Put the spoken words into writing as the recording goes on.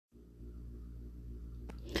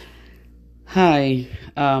Hi,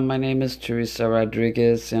 my name is Teresa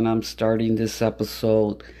Rodriguez, and I'm starting this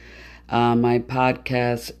episode. My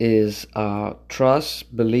podcast is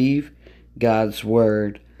Trust, Believe God's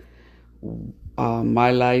Word.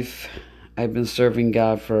 My life, I've been serving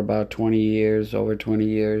God for about 20 years, over 20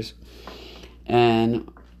 years,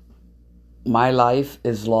 and my life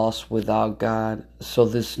is lost without God. So,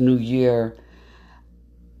 this new year,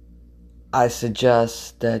 I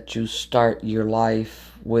suggest that you start your life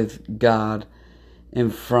with God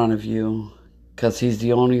in front of you, because He's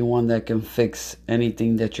the only one that can fix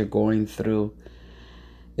anything that you're going through.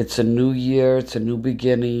 It's a new year, it's a new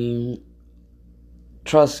beginning.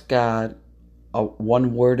 Trust God.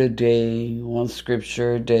 One word a day, one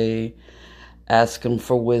scripture a day. Ask Him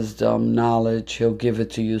for wisdom, knowledge. He'll give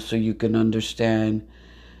it to you so you can understand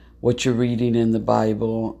what you're reading in the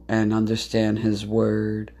Bible and understand His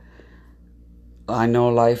Word. I know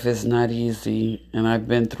life is not easy, and I've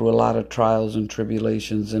been through a lot of trials and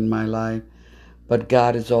tribulations in my life, but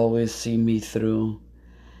God has always seen me through,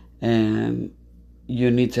 and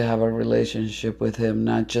you need to have a relationship with Him,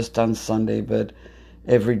 not just on Sunday, but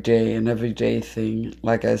every day, an everyday thing.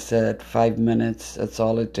 Like I said, 5 minutes, that's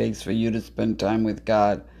all it takes for you to spend time with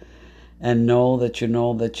God, and know that you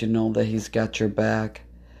know that you know that He's got your back.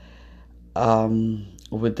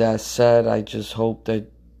 With that said, I just hope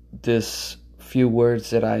that this few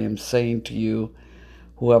words that I am saying to you,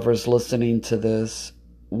 whoever's listening to this,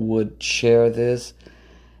 would share this.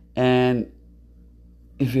 And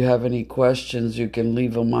if you have any questions, you can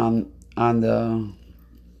leave them on the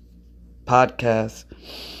podcast.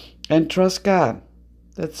 And trust God.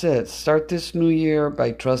 That's it. Start this new year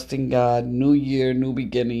by trusting God. New year, new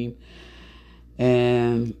beginning.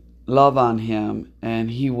 And love on Him, and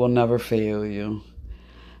He will never fail you.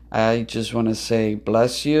 I just want to say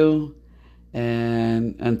bless you,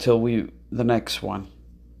 and until the next one.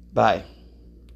 Bye.